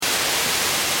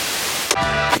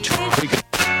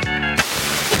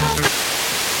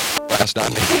Last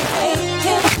night.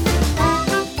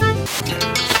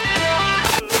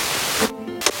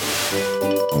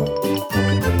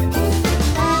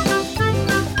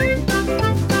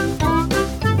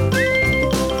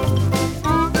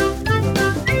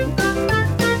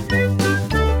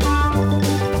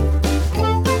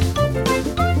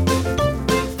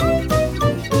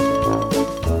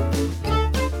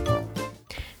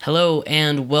 Hello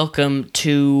and welcome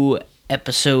to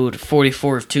episode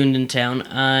 44 of Tuned in Town.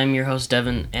 I'm your host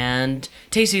Devin, and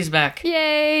Tacey's back.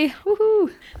 Yay!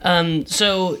 Woohoo!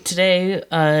 So today,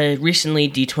 recently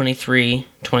D23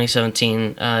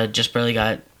 2017 just barely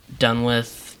got done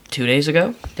with 2 days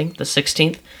ago. I think the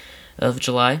 16th of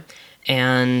July.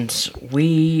 And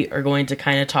we are going to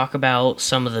kind of talk about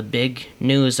some of the big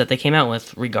news that they came out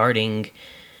with regarding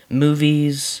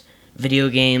movies, video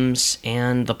games,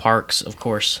 and the parks, of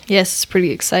course. Yes, it's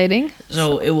pretty exciting.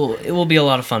 So it will be a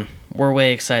lot of fun. We're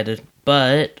way excited.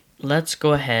 But let's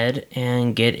go ahead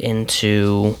and get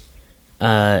into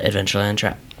Adventureland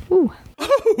Trap. Ooh.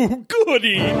 Oh,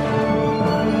 goody!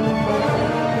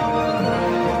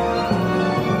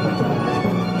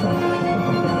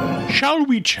 Shall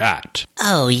we chat?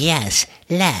 Oh, yes,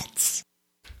 let's.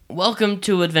 Welcome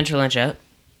to Adventureland Chat.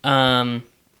 I'm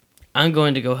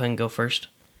going to go ahead and go first.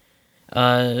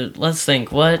 Let's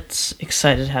think. What's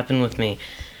excited happened with me?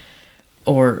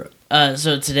 So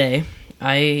today,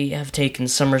 I have taken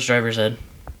Summer's driver's ed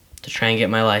to try and get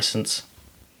my license.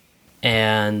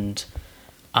 And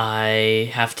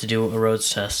I have to do a roads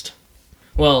test.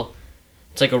 Well,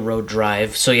 it's like a road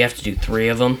drive, so you have to do 3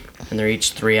 of them, and they're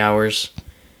each 3 hours.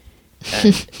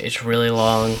 And it's really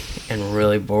long and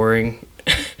really boring.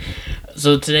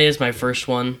 So today is my first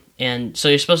one, and so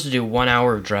you're supposed to do 1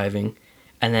 hour of driving,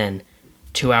 and then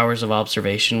 2 hours of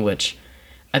observation, which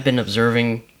I've been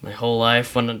observing my whole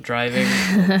life when I'm driving.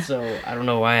 So I don't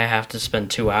know why I have to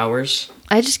spend 2 hours.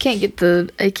 I just can't get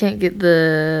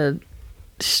the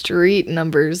street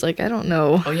numbers. Like, I don't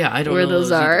know. Oh yeah, I don't where know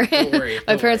those are. Don't worry.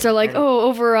 My parents are like, "Oh,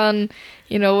 over on,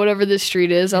 whatever this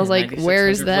street is." I was like, "Where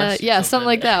is that?" Yeah, something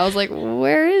like that. I was like,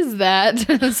 "Where is that?"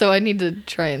 So I need to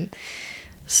try and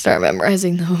start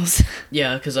memorizing those.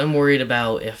 Yeah, because I'm worried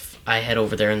about if I head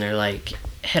over there and they're like,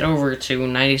 head over to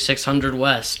 9600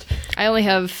 West. I only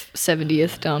have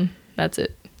 70th down. That's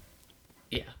it.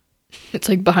 Yeah. It's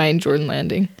like behind Jordan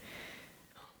Landing.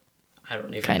 I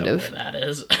don't even Kind know of. where that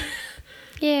is.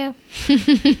 Yeah.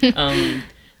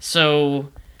 So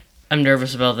I'm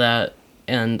nervous about that,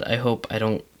 and I hope I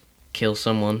don't kill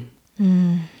someone.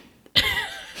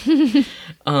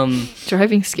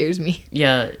 Driving scares me.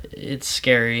 Yeah, it's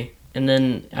scary. And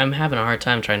then I'm having a hard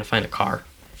time trying to find a car.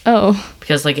 Oh.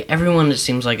 Because, like, everyone, it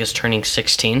seems like, is turning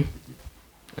 16.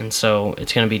 And so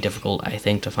it's going to be difficult, I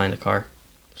think, to find a car.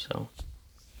 So,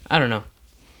 I don't know.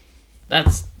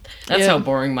 That's how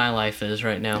boring my life is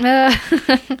right now.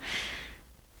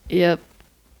 Yep.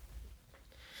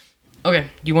 Okay,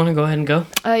 you want to go ahead and go?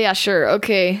 Yeah, sure.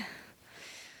 Okay.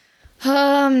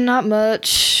 Not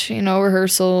much. More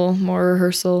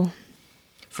rehearsal.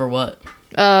 For what?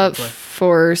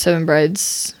 For Seven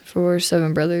Brides, for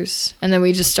Seven Brothers. And then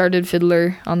we just started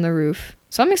Fiddler on the Roof.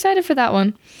 So I'm excited for that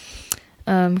one.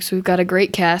 So we've got a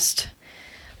great cast.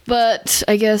 But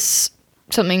I guess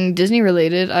something Disney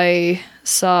related, I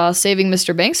saw Saving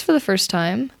Mr. Banks for the first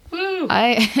time. Woo!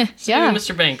 Yeah. Saving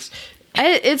Mr. Banks.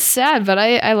 It's sad, but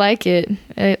I like it.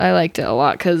 I liked it a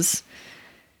lot because,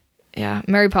 yeah,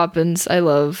 Mary Poppins, I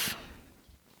love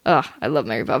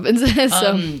Mary Poppins.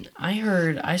 So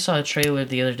I saw a trailer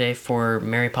the other day for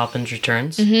Mary Poppins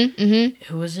Returns.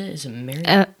 Who was it? Is it Mary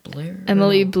Blair?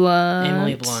 Emily Blunt.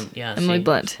 Emily Blunt, yeah. Emily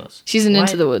Blunt. She's in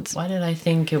Into the Woods. Why did I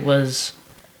think it was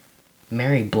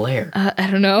Mary Blair?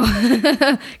 I don't know.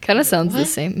 Kind of sounds the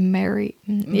same. Mary.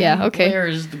 Yeah, okay. Blair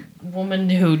is the woman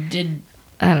who did...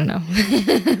 I don't know.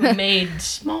 who made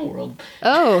Small World.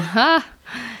 Oh,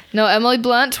 no, Emily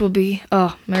Blunt will be...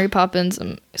 Oh, Mary Poppins.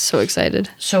 I'm so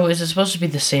excited. So is it supposed to be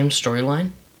the same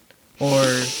storyline?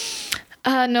 Or...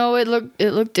 No, it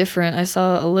looked different. I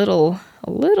saw a little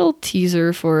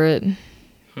teaser for it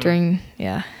during...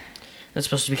 Yeah. It's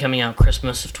supposed to be coming out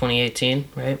Christmas of 2018,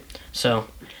 right? So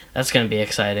that's going to be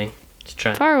exciting to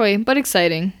try. Far away, but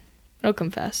exciting. It'll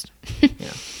come fast.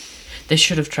 Yeah. They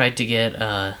should have tried to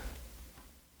get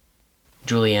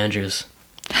Julie Andrews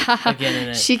again in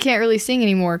it. She can't really sing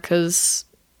anymore because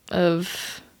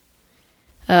of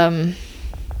her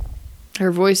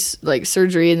voice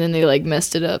surgery, and then they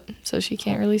messed it up, so she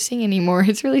can't really sing anymore.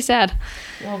 It's really sad.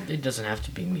 Well, it doesn't have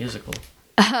to be musical.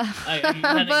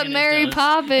 But Mary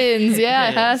Poppins, yeah,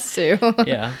 it has to.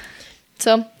 Yeah.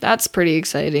 So that's pretty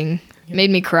exciting. Made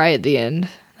me cry at the end,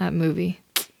 that movie.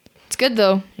 It's good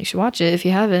though. You should watch it if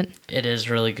you haven't. It is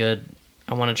really good.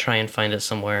 I want to try and find it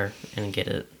somewhere and get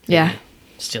it. Yeah.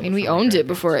 Steal I mean, it we from my owned it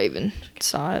grandparents. before I even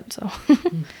saw it, so.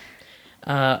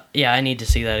 Yeah, I need to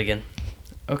see that again.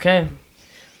 Okay.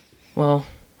 Well,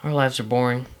 our lives are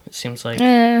boring, it seems like.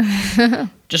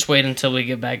 Just wait until we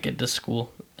get back into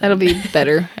school. That'll be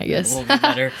better, I guess. We'll be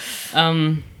better.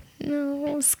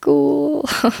 No, school.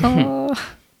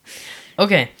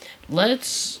 Okay,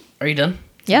 are you done?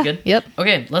 Yeah, You good? yep.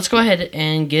 Okay, let's go ahead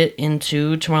and get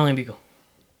into Tomorrowland Bugle.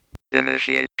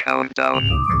 Initiate countdown.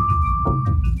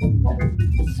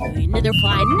 Another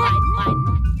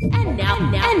fun.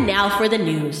 And now for the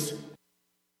news.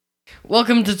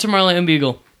 Welcome to Tomorrowland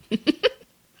Bugle.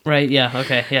 Right, yeah,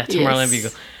 okay, yeah, Tomorrowland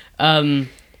Yes. Bugle.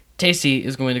 Tasty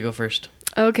is going to go first.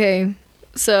 Okay,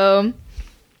 so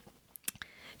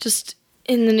just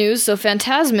in the news, so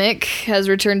Fantasmic has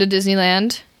returned to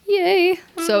Disneyland. Yay!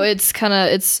 So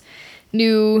it's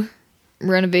new,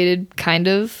 renovated, kind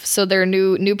of. So there are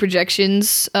new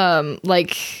projections,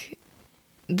 like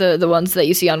the ones that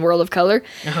you see on World of Color.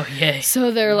 Oh, yay.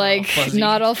 So they're like fuzzy.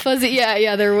 not all fuzzy.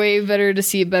 Yeah, they're way better to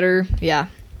see better. Yeah,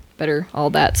 better all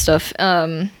that stuff.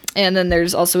 And then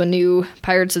there's also a new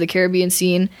Pirates of the Caribbean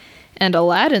scene and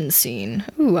Aladdin scene.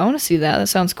 Ooh, I want to see that. That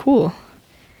sounds cool.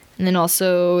 And then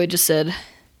also it just said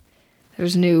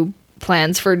there's new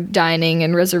plans for dining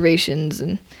and reservations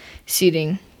and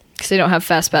seating because they don't have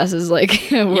fast passes like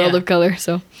World Yeah. of Color.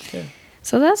 So, Yeah.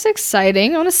 so that's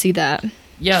exciting. I want to see that.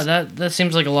 Yeah, that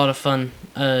seems like a lot of fun.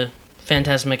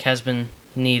 Fantasmic has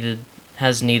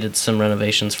needed some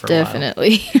renovations for a while.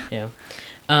 Definitely. Yeah.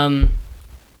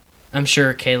 I'm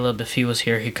sure Caleb, if he was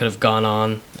here, he could have gone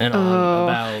on and on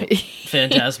about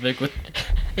Fantasmic with.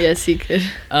 Yes, he could.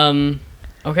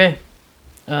 Okay.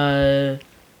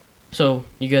 So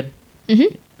you good?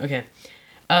 Mhm. Okay.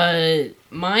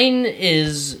 Mine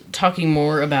is talking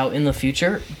more about in the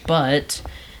future, but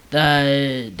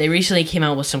they recently came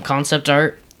out with some concept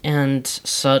art and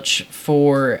such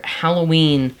for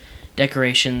Halloween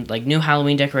decoration, like new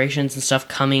Halloween decorations and stuff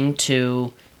coming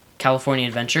to California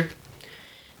Adventure.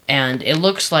 And it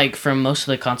looks like from most of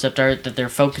the concept art that they're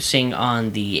focusing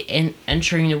on the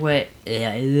entryway,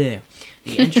 the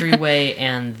entryway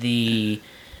and the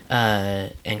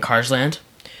and Cars Land,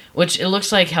 which it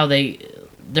looks like how they're.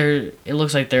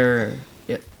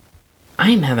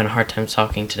 I'm having a hard time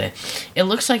talking today. It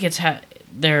looks like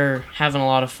they're having a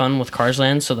lot of fun with Cars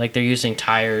Land, so like they're using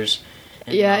tires.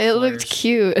 And Yeah, it looked mufflers,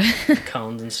 cute.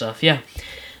 cones and stuff. Yeah,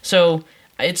 so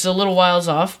it's a little whiles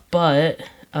off, but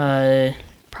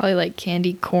Probably like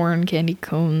candy corn, candy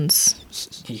cones.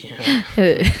 yeah.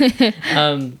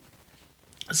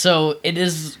 So it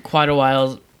is quite a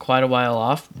while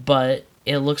off, but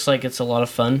it looks like it's a lot of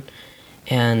fun,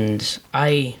 and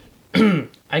I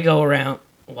go around.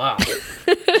 Wow.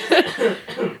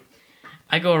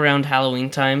 I go around Halloween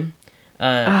time.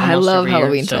 I almost love every year,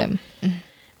 Halloween so, time.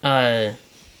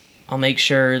 I'll make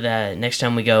sure that next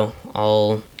time we go,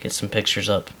 I'll get some pictures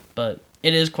up. But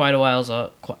it is quite a whiles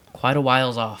off. Quite a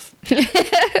whiles off.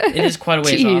 It is quite a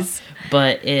ways Jeez. off,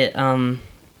 but it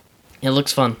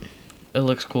looks fun. It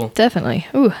looks cool. Definitely.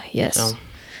 Ooh, yes. So,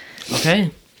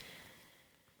 okay.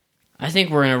 I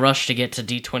think we're in a rush to get to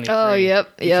D23. Oh,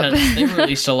 yep. Because they've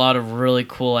released a lot of really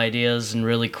cool ideas and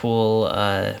really cool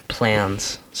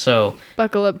plans. So,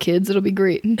 Buckle up, kids. It'll be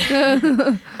great.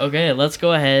 okay, let's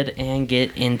go ahead and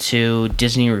get into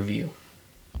Disney Review.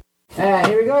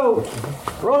 Here we go.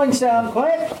 Rolling sound,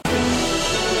 quiet.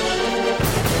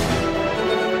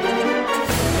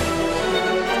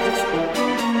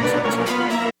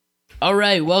 All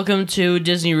right, welcome to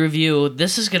Disney Review.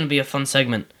 This is going to be a fun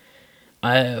segment.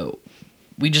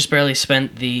 We just barely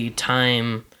spent the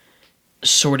time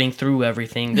sorting through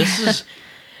everything. This is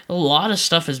a lot of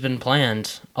stuff has been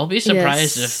planned. I'll be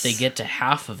surprised Yes. if they get to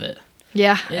half of it.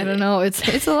 Yeah, I don't know.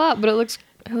 It's a lot, but it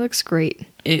looks great.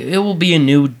 It will be a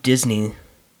new Disney,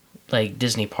 like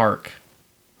Disney park,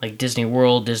 like Disney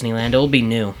World, Disneyland. It will be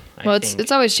new. Well,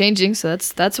 it's always changing, so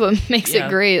that's what makes Yeah. it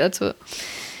great. That's what.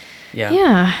 yeah.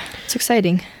 Yeah, it's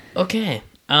exciting. Okay.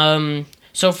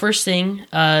 So first thing,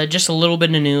 just a little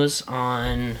bit of news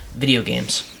on video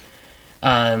games.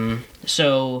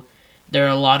 So there are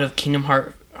a lot of Kingdom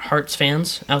Hearts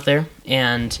fans out there,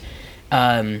 and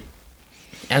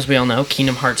as we all know,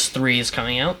 Kingdom Hearts 3 is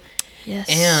coming out, Yes.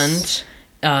 and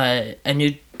a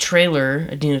new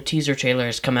teaser trailer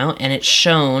has come out, and it's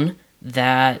shown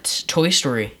that Toy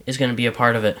Story is going to be a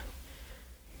part of it.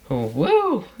 Oh,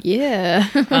 woo! Yeah.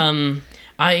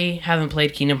 I haven't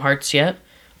played Kingdom Hearts yet,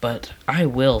 but I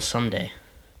will someday.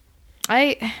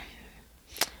 I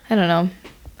I don't know.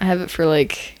 I have it for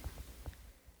like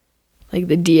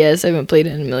the DS. I haven't played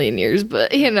it in a million years,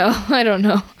 but I don't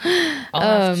know.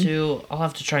 I'll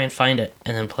have to try and find it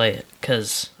and then play it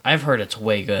because I've heard it's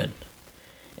way good.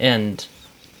 And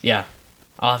yeah,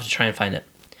 I'll have to try and find it.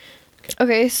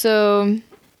 Okay, so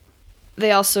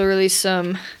they also released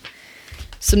some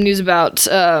news about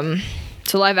so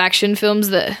live action films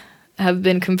that have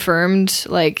been confirmed,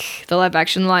 like the live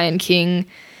action Lion King.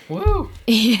 Woo!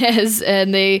 Yes,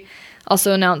 and they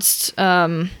also announced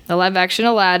the live action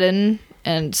Aladdin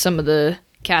and some of the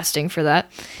casting for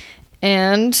that,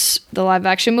 and the live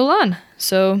action Mulan.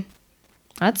 So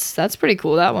that's pretty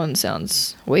cool. That one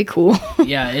sounds way cool.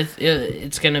 Yeah,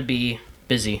 it's gonna be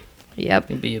busy.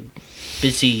 Yep. It'll be a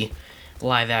busy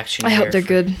live action. I hope they're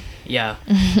good. Yeah.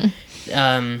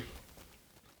 Yeah.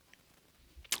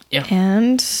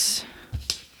 And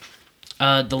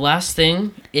the last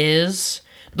thing is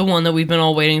the one that we've been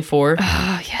all waiting for.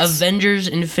 yes. Avengers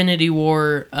Infinity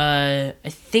War. I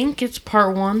think it's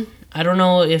part 1. I don't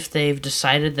know if they've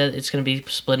decided that it's going to be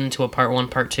split into a part 1,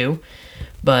 part 2.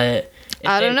 But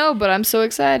I don't know, but I'm so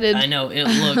excited. I know, it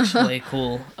looks way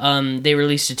cool. They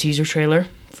released a teaser trailer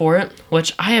for it,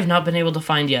 which I have not been able to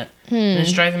find yet. And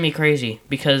it's driving me crazy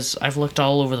because I've looked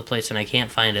all over the place and I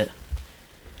can't find it.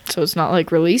 So it's not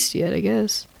like released yet, I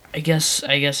guess. I guess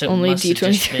it only must have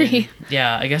just D23. been,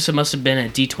 yeah, I guess it must have been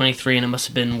at D23 and it must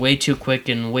have been way too quick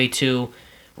and way too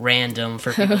random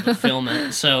for people to film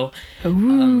it. So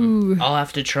I'll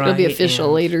have to try. It'll be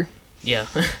official later. Yeah,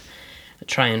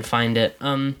 try and find it.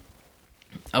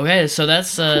 Okay, so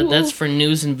that's for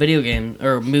news and video game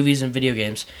or movies and video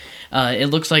games. It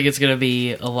looks like it's gonna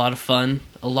be a lot of fun,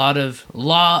 a lot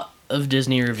of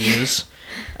Disney reviews.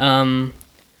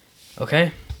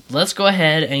 Okay, let's go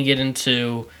ahead and get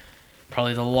into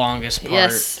probably the longest part.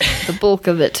 Yes, the bulk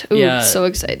of it. Ooh, Yeah, so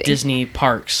exciting. Disney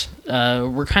parks.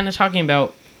 We're kind of talking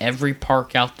about every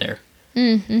park out there.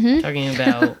 Mm-hmm. Talking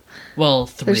about, well,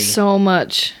 3. There's so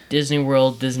much. Disney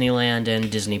World, Disneyland,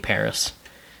 and Disney Paris.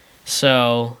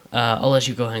 So, I'll let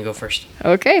you go ahead and go first.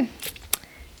 Okay.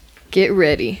 Get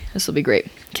ready. This will be great.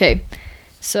 Okay.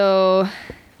 So,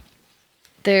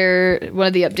 one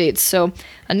of the updates. So,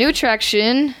 a new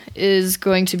attraction is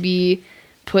going to be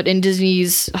put in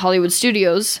Disney's Hollywood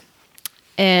Studios,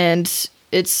 and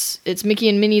it's Mickey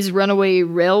and Minnie's Runaway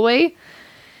Railway.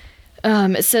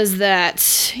 It says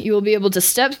that you will be able to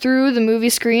step through the movie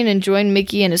screen and join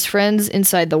Mickey and his friends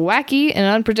inside the wacky and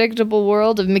unpredictable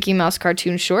world of Mickey Mouse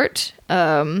cartoon short.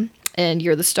 And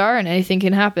you're the star and anything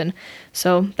can happen.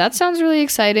 So that sounds really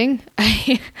exciting.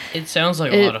 It sounds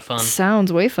like a lot of fun.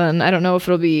 Sounds way fun. I don't know if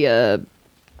it'll be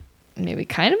maybe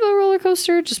kind of a roller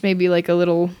coaster, just maybe like a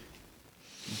little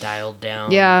dialed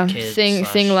down. Yeah, kids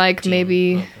thing like teen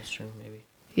maybe. roller coaster, maybe.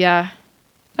 Yeah.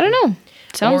 I don't know.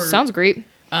 Sounds great.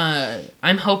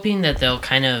 I'm hoping that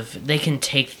they can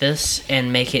take this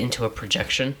and make it into a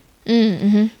projection.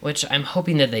 Which I'm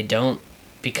hoping that they don't,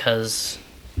 because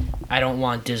I don't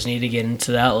want Disney to get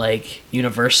into that, like,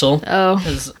 Universal. Oh.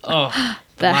 Because,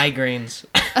 the migraines.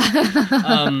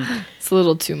 It's a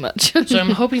little too much. So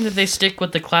I'm hoping that they stick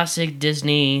with the classic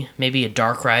Disney, maybe a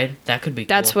dark ride. That could be cool.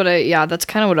 That's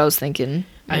kind of what I was thinking.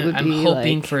 I'm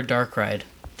hoping for a dark ride.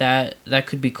 That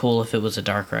could be cool if it was a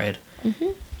dark ride.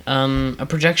 A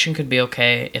projection could be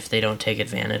okay if they don't take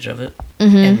advantage of it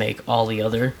and make all the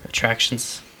other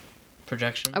attractions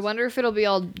projections. I wonder if it'll be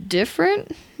all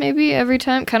different maybe every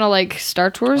time, kind of like Star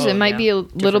Tours. It might be a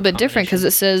little bit different because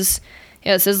it says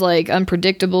like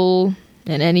unpredictable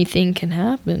and anything can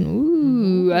happen.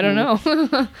 Ooh, I don't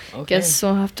know. Okay. Guess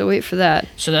we'll have to wait for that.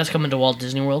 So that's coming to Walt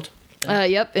Disney World?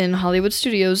 Yep, in Hollywood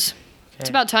Studios. It's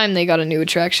about time they got a new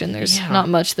attraction. There's not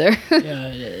much there.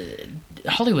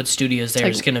 Hollywood Studios there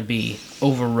is going to be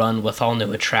overrun with all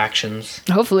new attractions.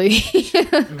 Hopefully.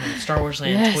 Star Wars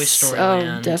Land, Toy Story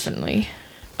Land. Definitely.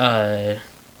 And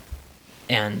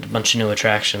a bunch of new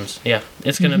attractions. Yeah,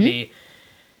 it's going to be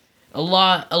a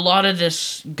lot of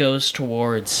this goes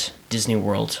towards Disney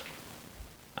World,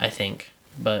 I think.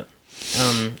 But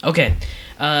okay.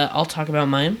 I'll talk about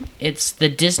mine. It's the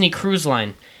Disney Cruise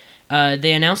Line.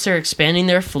 They announced they're expanding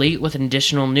their fleet with an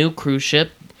additional new cruise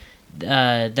ship.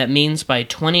 That means by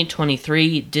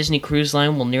 2023, Disney Cruise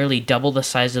Line will nearly double the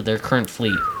size of their current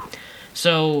fleet.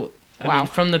 So, I mean,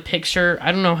 from the picture,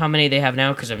 I don't know how many they have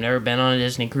now because I've never been on a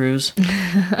Disney cruise.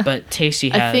 But Tasty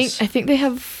has. I think they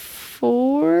have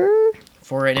 4.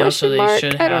 4 right now, so they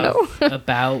should have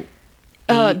about.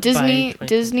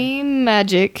 Disney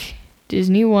Magic,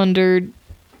 Disney Wonder,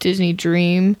 Disney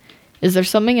Dream. Is there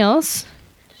something else?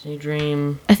 Disney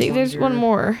Dream. I think there's one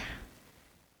more.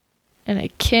 And I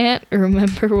can't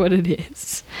remember what it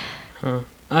is. Huh.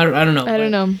 I don't know. I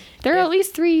don't know. There are at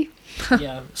least 3.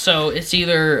 Yeah. So it's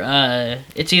either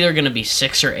going to be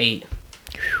 6 or 8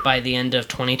 by the end of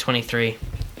 2023.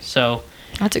 So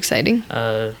That's exciting.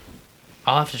 I'll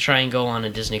have to try and go on a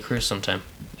Disney cruise sometime.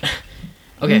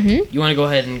 Okay, You want to go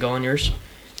ahead and go on yours?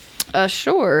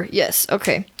 Sure. Yes.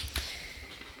 Okay.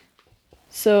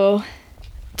 So,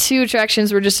 2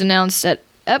 attractions were just announced at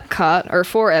Epcot, or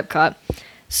for Epcot.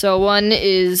 So one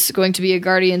is going to be a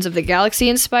Guardians of the Galaxy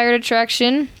inspired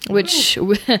attraction, which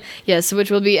which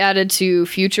will be added to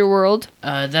Future World.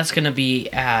 That's going to be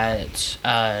at.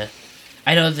 I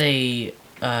know they,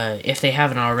 if they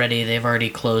haven't already, they've already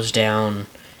closed down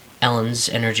Ellen's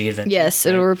Energy Adventure. Yes,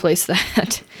 it'll replace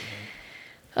that.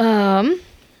 And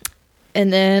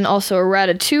then also a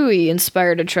Ratatouille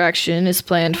inspired attraction is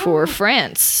planned for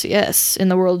France. Yes, in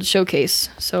the World Showcase.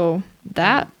 So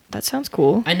that sounds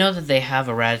cool. I know that they have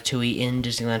a Ratatouille in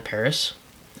Disneyland Paris,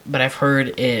 but I've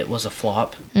heard it was a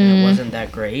flop and it wasn't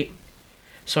that great.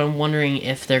 So I'm wondering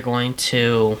if they're going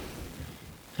to,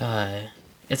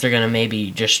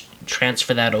 maybe just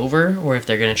transfer that over, or if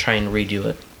they're going to try and redo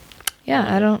it.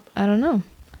 Yeah, I don't know.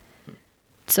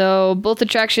 So both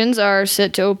attractions are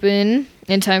set to open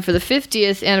in time for the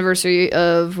 50th anniversary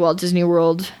of Walt Disney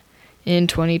World in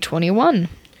 2021.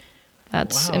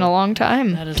 That's in a long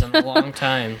time. That is in a long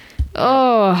time.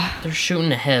 Oh, They're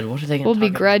shooting ahead. What are they going to we'll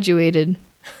be graduated.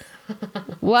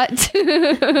 What?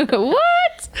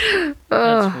 What?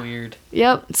 That's weird.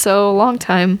 Yep, so long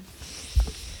time.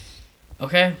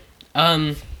 Okay.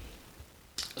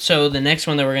 So the next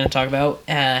one that we're going to talk about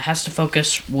has to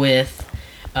focus with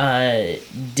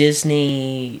Disneyland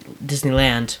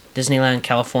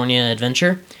California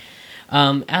Adventure.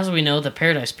 As we know, the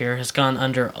Paradise Pier has gone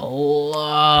under a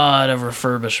lot of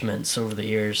refurbishments over the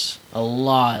years. A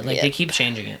lot. They keep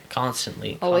changing it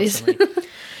constantly. Always. Constantly.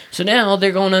 So now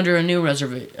they're going under a new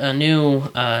reservation, a new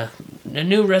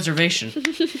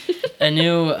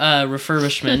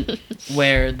refurbishment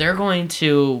where they're going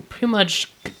to pretty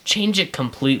much change it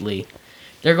completely.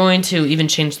 They're going to even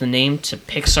change the name to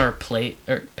Pixar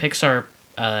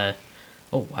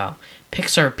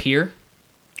Pier.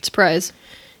 Surprise.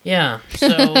 Yeah.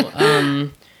 So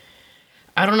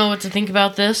I don't know what to think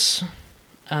about this.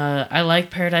 I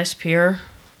like Paradise Pier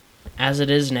as it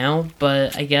is now,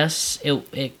 but I guess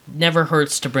it never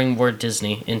hurts to bring more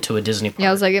Disney into a Disney park. Yeah,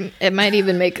 I was like, it might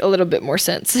even make a little bit more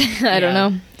sense. I don't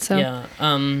know. So yeah.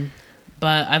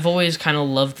 But I've always kind of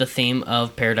loved the theme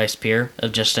of Paradise Pier,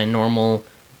 of just a normal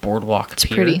boardwalk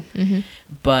pier. Pretty. Mm-hmm.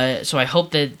 But so I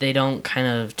hope that they don't kind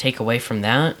of take away from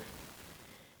that.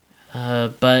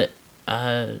 But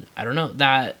I don't know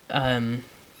that.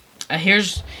 Here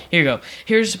you go.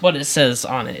 Here's what it says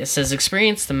on it. It says,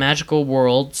 experience the magical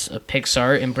worlds of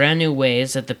Pixar in brand new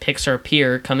ways at the Pixar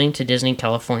Pier, coming to Disney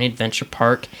California Adventure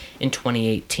Park in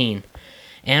 2018.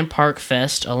 And Park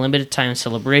Fest, a limited time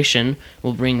celebration,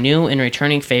 will bring new and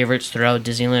returning favorites throughout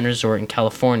Disneyland Resort in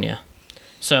California.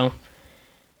 So,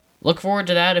 look forward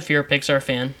to that if you're a Pixar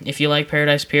fan. If you like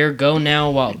Paradise Pier, go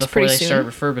now before they start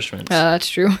refurbishments. That's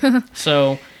true.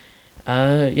 So,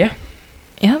 yeah.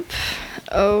 Yep.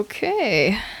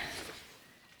 Okay.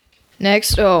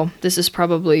 Next, this is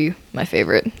probably my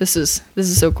favorite. This is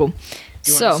so cool.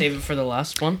 Do you want to save it for the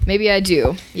last one? Maybe I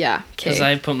do. Yeah. Okay. Because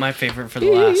I put my favorite for the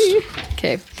last.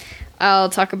 Okay. I'll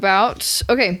talk about...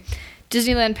 Okay.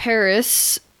 Disneyland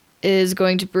Paris is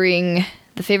going to bring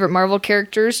the favorite Marvel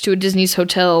characters to a Disney's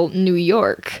Hotel New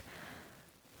York.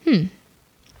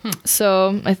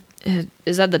 So,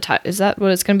 is that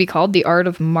what it's going to be called? The Art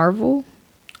of Marvel?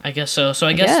 I guess so. So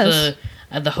I guess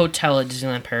the hotel at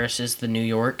Disneyland Paris is the New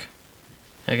York,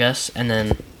 I guess. And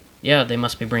then, yeah, they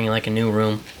must be bringing like a new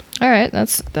room. All right,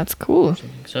 that's cool.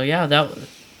 So yeah, that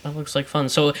looks like fun.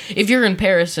 So if you're in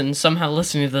Paris and somehow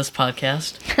listening to this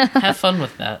podcast, have fun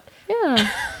with that.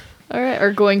 Yeah. All right,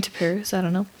 or going to Paris. I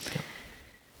don't know.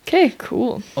 Okay,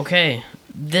 cool. Okay,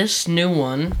 this new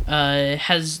one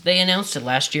they announced it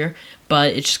last year,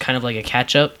 but it's just kind of like a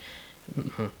catch up.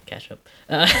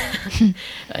 A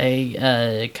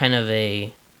kind of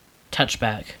a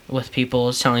touchback with people,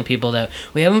 is telling people that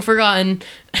we haven't forgotten.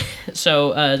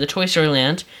 So the Toy Story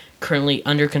Land, currently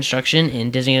under construction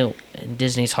in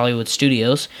Disney's Hollywood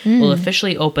Studios, will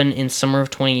officially open in summer of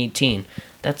 2018.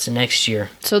 That's next year.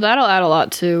 So that'll add a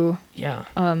lot to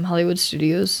Hollywood Hollywood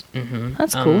Studios.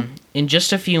 That's cool. In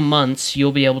just a few months,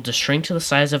 you'll be able to shrink to the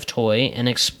size of toy and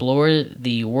explore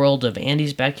the world of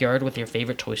Andy's backyard with your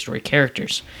favorite Toy Story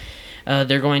characters.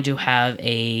 They're going to have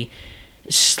a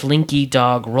Slinky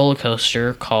Dog roller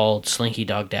coaster called Slinky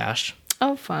Dog Dash.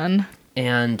 Oh, fun.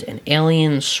 And an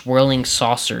alien swirling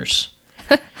saucers.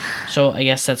 So I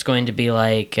guess that's going to be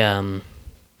like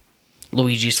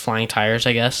Luigi's flying tires,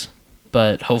 I guess.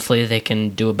 But hopefully they can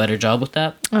do a better job with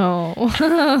that.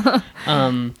 Oh.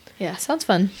 Yeah, sounds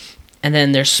fun. And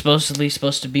then there's supposed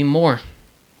to be more,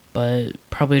 but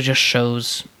probably just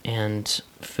shows and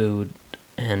food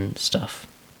and stuff.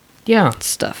 Yeah.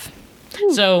 Stuff.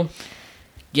 So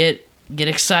get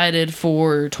excited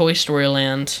for Toy Story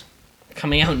Land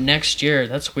coming out next year.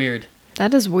 That's weird.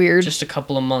 That is weird. Just a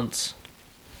couple of months.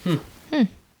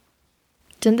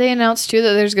 Didn't they announce too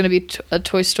that there's going to be a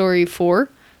Toy Story 4?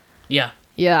 Yeah. A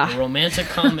Yeah. romantic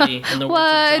comedy in the words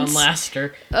What? of John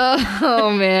Lasseter.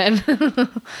 Oh man.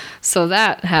 So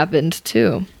that happened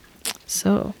too.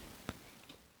 So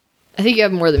I think you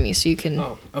have more than me, so you can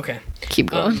Oh, okay. keep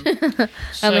going. I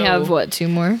only So, have what, 2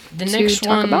 more the to next talk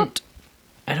one- about?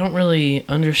 I don't really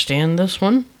understand this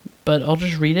one, but I'll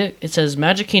just read it. It says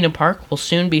Magic Kingdom Park will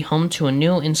soon be home to a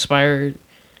new inspired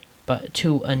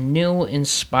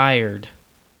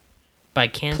by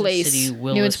Kansas Place. City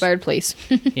Willis. New inspired place.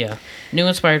 Yeah. New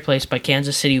inspired place by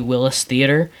Kansas City Willis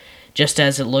Theater, just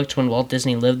as it looked when Walt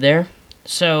Disney lived there.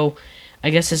 So, I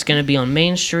guess it's going to be on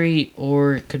Main Street,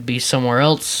 or it could be somewhere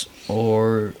else,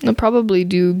 or They'll probably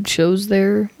do shows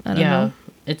there. I don't know.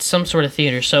 it's some sort of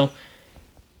theater. So,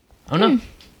 I don't know.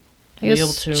 I Be guess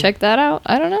able to- check that out.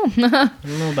 I don't know. I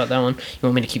don't know about that one. You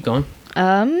want me to keep going?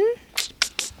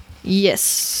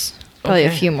 Yes. Probably a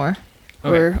Okay. few more.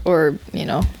 Okay. Or, you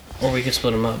know. Or we could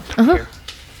split them up. Uh-huh. Here.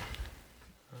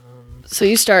 So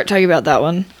you start talking about that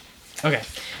one. Okay.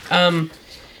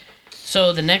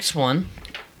 So the next one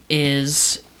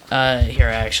is here.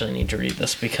 I actually need to read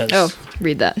this because. Oh,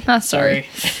 read that. Ah, sorry.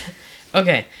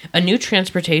 Okay. A new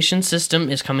transportation system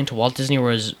is coming to Walt Disney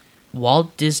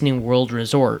World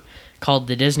Resort called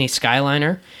the Disney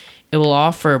Skyliner. It will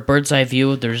offer a bird's eye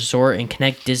view of the resort and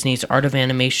connect Disney's Art of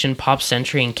Animation, Pop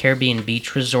Century, and Caribbean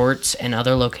Beach resorts and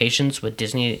other locations with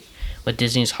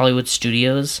Disney's Hollywood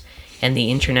Studios and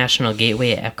the International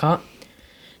Gateway at Epcot.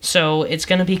 So it's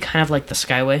going to be kind of like the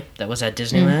Skyway that was at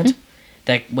Disneyland.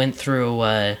 That went through,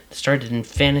 started in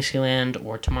Fantasyland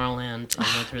or Tomorrowland. And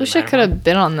went through Wish the I could have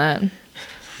been on that.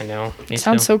 I know. Me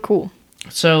Sounds too. so cool.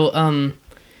 So,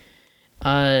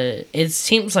 it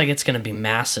seems like it's going to be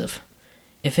massive.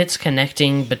 If it's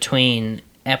connecting between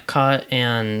Epcot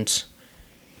and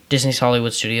Disney's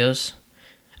Hollywood Studios,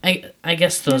 I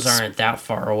guess those aren't that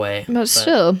far away. But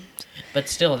still,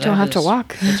 that don't have to is-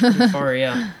 walk. It's pretty far,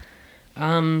 yeah.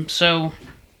 So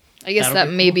I guess That'll that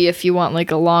be may cool. be if you want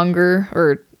like a longer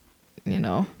or, you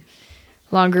know,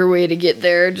 longer way to get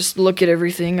there. Just look at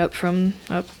everything up from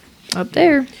up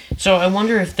there. So I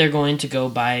wonder if they're going to go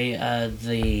by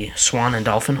the Swan and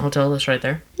Dolphin Hotel that's right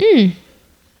there.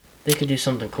 They could do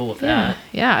something cool with that.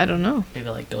 Yeah, I don't know. Maybe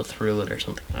like go through it or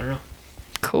something. I don't know.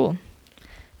 Cool.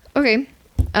 Okay.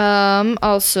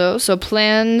 Also, so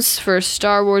plans for a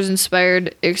Star Wars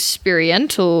inspired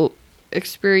experiential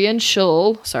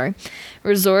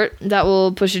resort that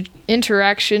will push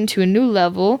interaction to a new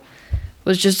level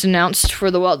was just announced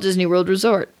for the Walt Disney World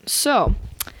Resort. So,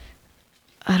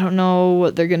 I don't know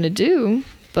what they're going to do,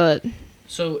 but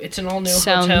So it's an all new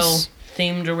Sounds- hotel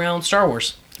themed around Star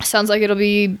Wars. sounds like it'll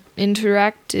be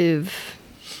interactive.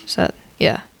 Is that,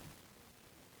 yeah.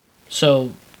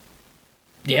 So,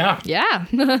 yeah, Yeah.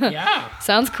 yeah.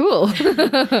 Sounds cool.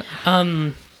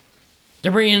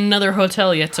 They're bringing another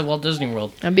hotel yet to Walt Disney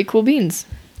World. That'd be cool beans.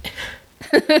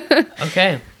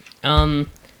 Okay.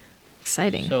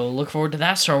 Exciting. So look forward to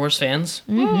that, Star Wars fans.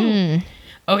 Mm-hmm.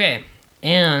 Okay,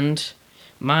 and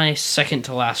my second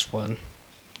to last one.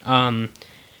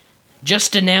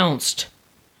 Just announced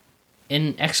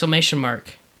in exclamation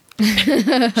mark.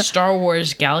 Star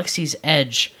Wars Galaxy's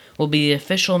Edge will be the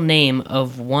official name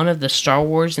of one of the Star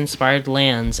Wars inspired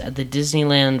lands at the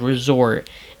Disneyland Resort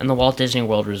and the Walt Disney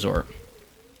World Resort.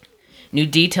 New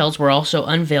details were also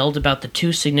unveiled about the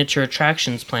 2 signature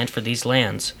attractions planned for these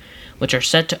lands, which are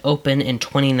set to open in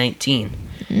 2019.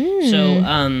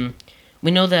 So,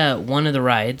 we know that one of the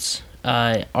rides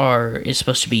is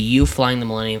supposed to be you flying the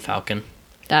Millennium Falcon,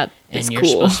 That and is you're cool.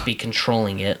 supposed to be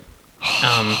controlling it.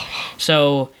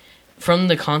 So, from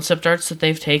the concept arts that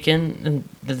they've taken and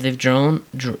that they've drawn.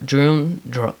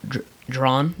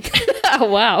 Oh,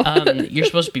 wow. You're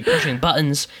supposed to be pushing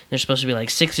buttons. There's supposed to be like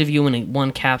 6 of you in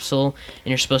one capsule, and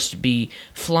you're supposed to be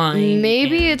flying.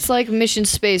 Maybe and- it's like Mission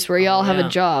Space where y'all have yeah. a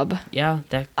job. yeah,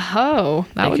 that Oh,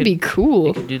 that They would could- be cool.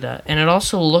 they could do that. And it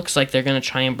also looks like they're gonna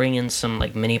try and bring in some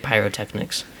like mini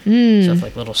pyrotechnics, stuff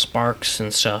like little sparks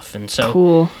and stuff. And so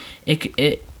Cool.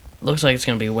 it looks like it's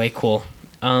gonna be way cool.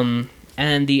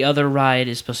 And the other ride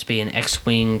is supposed to be an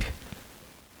X-wing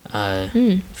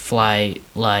fly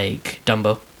like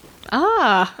Dumbo.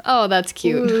 Oh, that's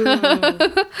cute.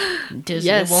 Disney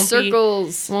Yes, won't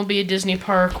circles. won't be a Disney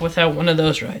park without one of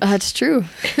those rides. That's true.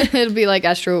 It'll be like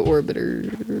Astro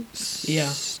Orbiters.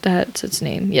 Yeah. That's its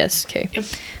name. Yes, okay. Yep.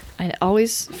 I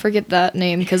always forget that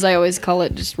name because I always call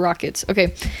it just rockets.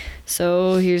 Okay,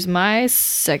 so here's my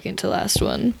second to last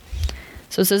one.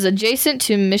 So it says, adjacent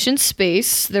to Mission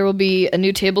Space, there will be a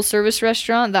new table service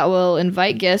restaurant that will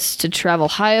invite guests to travel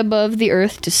high above the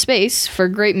Earth to space for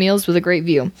great meals with a great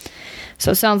view.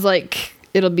 So it sounds like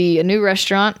it'll be a new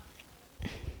restaurant.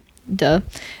 Duh.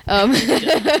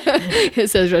 It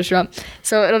says restaurant.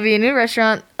 So it'll be a new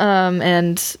restaurant,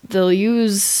 and they'll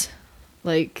use,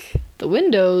 like, the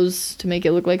windows to make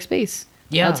it look like space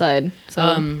outside.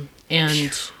 So.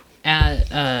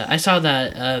 I saw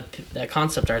that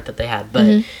concept art that they had,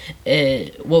 but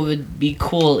what would be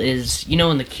cool is,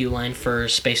 in the queue line for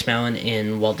Space Mountain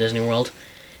in Walt Disney World,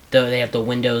 though they have the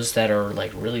windows that are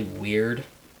like really weird.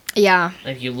 Yeah.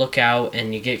 Like you look out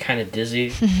and you get kind of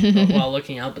dizzy while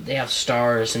looking out, but they have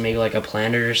stars and maybe like a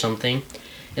planet or something.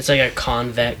 It's like a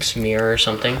convex mirror or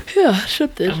something. Yeah,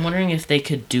 something. I'm wondering if they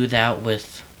could do that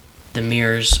with the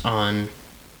mirrors in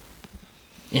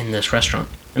this restaurant.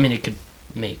 I mean, it could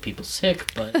make people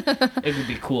sick, but it would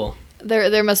be cool.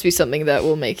 There must be something that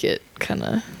will make it kind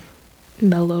of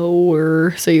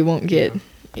mellower, so you won't get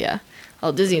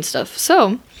all dizzy and stuff.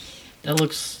 So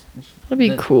that'd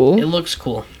be cool. It looks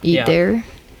cool. Eat there.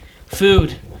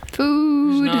 Food.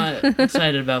 Who's not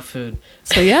excited about food?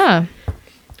 So yeah.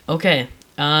 Okay.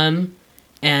 And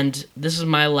this is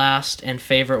my last and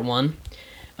favorite one.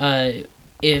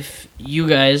 If you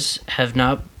guys,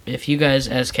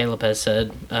 as Caleb has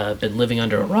said, been living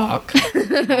under a rock. Did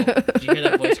you hear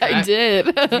that voice crack? I did.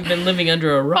 If you've been living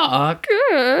under a rock.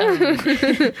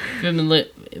 If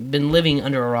you've been living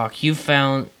under a rock,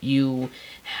 you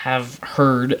have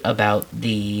heard about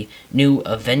the new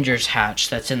Avengers hatch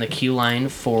that's in the queue line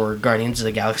for Guardians of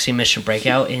the Galaxy Mission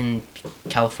Breakout in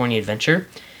California Adventure.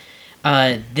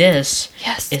 This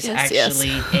is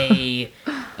actually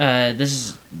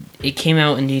it came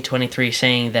out in D23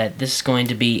 saying that this is going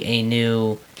to be a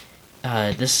new,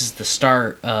 this is the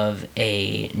start of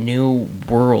a new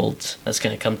world that's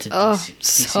going to come to DC.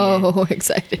 So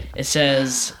excited. It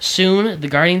says, soon the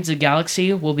Guardians of the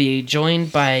Galaxy will be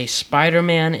joined by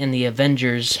Spider-Man and the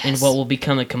Avengers in what will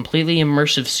become a completely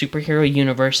immersive superhero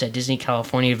universe at Disney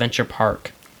California Adventure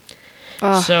Park.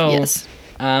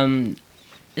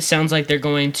 It sounds like they're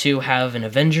going to have an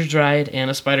Avengers ride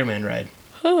and a Spider-Man ride.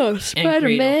 Oh, Spider-Man. And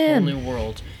create a whole new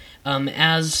world.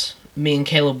 As me and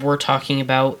Caleb were talking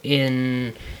about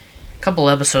in a couple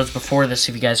episodes before this,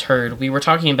 if you guys heard, we were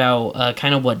talking about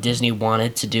kind of what Disney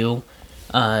wanted to do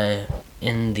what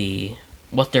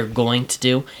they're going to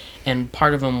do. And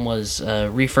part of them was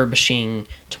refurbishing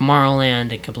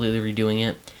Tomorrowland and completely redoing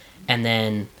it. And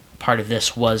then part of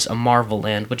this was a Marvel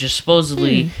Land, which is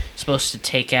supposedly supposed to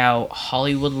take out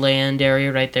Hollywood Land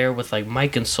area right there with like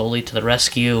Mike and Sully to the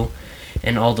rescue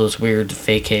and all those weird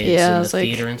facades in the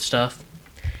theater and stuff.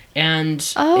 And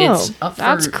it's up for,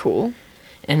 that's cool.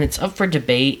 And it's up for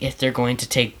debate if they're going to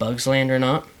take Bugs Land or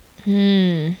not.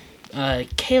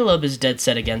 Caleb is dead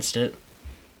set against it,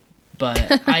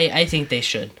 but I think they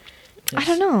should. I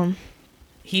don't know.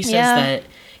 He says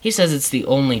it's the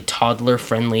only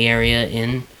toddler-friendly area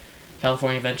in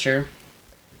California Adventure.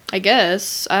 I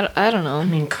guess. I don't know. I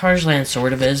mean, Cars Land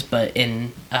sort of is, but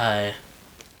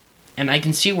and I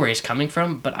can see where he's coming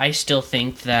from, but I still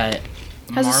think that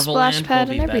has Marvel a splash Land pad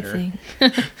will be and everything.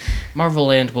 better. Marvel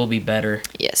Land will be better.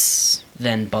 Yes.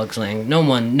 Than Bugs Land. No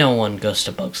one goes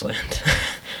to Bugs Land.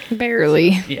 Barely.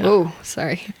 Yeah. Oh,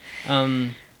 sorry.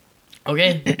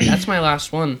 Okay, that's my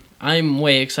last one. I'm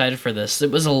way excited for this.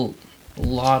 It was a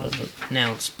lot of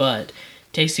announced, but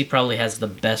Tasty probably has the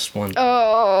best one.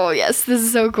 Oh, yes, this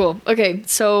is so cool. Okay,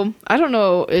 so I don't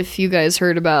know if you guys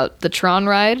heard about the Tron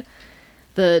ride,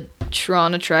 the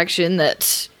Tron attraction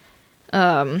that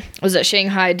was at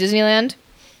Shanghai Disneyland.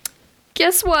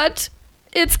 Guess what?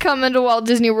 It's coming to Walt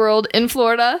Disney World in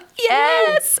Florida.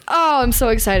 Yes! Oh, I'm so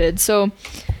excited. So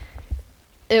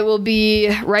it will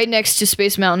be right next to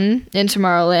Space Mountain in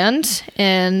Tomorrowland,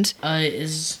 and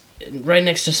is right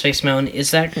next to Space Mountain.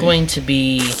 Is that going to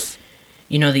be,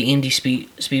 the Indy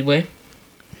Speedway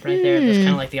right there? That's kind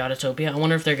of like the Autotopia. I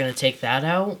wonder if they're going to take that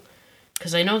out,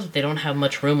 because I know that they don't have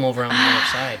much room over on the other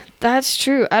side. That's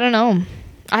true. I don't know.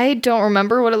 I don't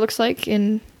remember what it looks like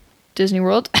in Disney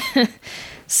World.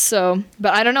 So,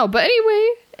 but I don't know. But anyway,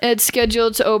 it's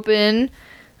scheduled to open.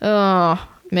 Oh,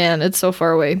 man, it's so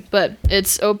far away. But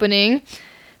it's opening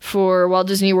for Walt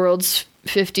Disney World's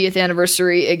 50th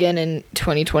anniversary again in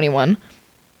 2021.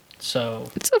 So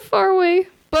it's so far away.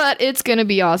 but it's gonna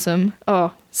be awesome.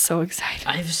 Oh, so excited.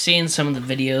 I've seen some of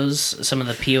the videos, some of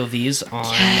the POVs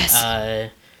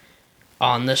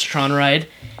on this Tron ride.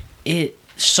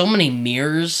 So many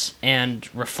mirrors and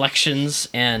reflections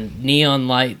and neon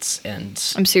lights, and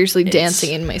I'm seriously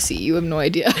dancing in my seat. You have no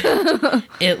idea.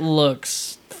 it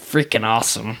looks freaking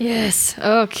awesome. Yes.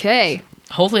 Okay.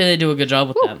 Hopefully they do a good job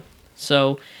with that.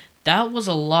 So that was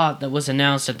a lot that was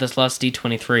announced at this last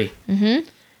D23. Mm-hmm.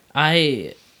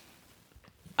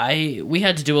 We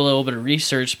had to do a little bit of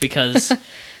research because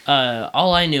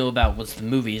all I knew about was the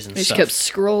movies and We stuff. just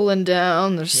kept scrolling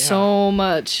down. There's so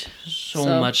much. So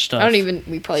much stuff.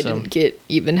 We probably didn't get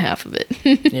even half of it.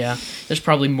 Yeah, there's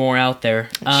probably more out there.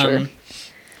 Sure.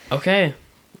 Okay,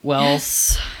 well,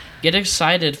 Yes. get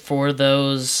excited for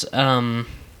those.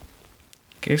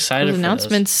 Get excited Those for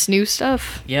announcements, new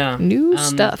stuff. Those. Yeah, New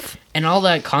stuff. and all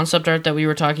that concept art that we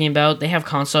were talking about. They have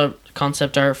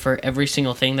concept art for every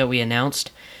single thing that we announced.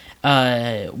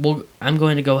 I'm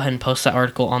going to go ahead and post that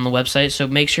article on the website, so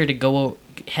make sure to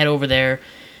head over there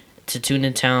to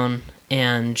TuneInTown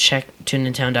and check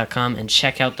tuneintown.com and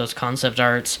check out those concept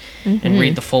arts and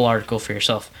read the full article for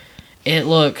yourself. It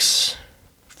looks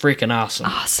freaking awesome.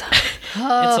 Awesome.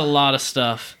 It's a lot of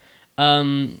stuff.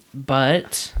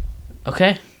 But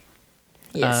okay.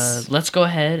 Yes. Let's go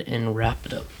ahead and wrap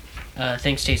it up.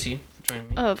 Thanks, Stacey, for joining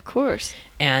me. Of course.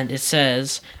 And it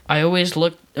says,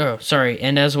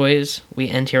 and as always, we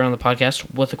end here on the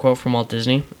podcast with a quote from Walt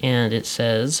Disney. And it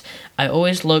says, I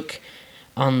always look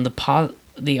on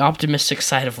the optimistic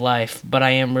side of life, but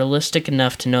I am realistic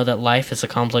enough to know that life is a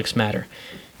complex matter.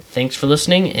 Thanks for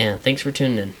listening, and thanks for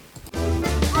tuning in.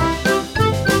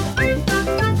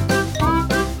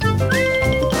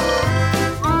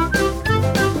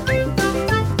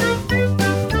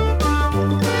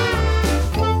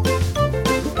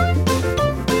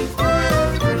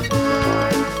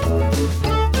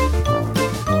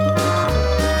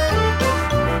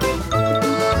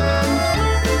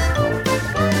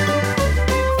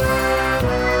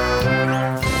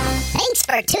 Thanks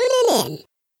for tuning in.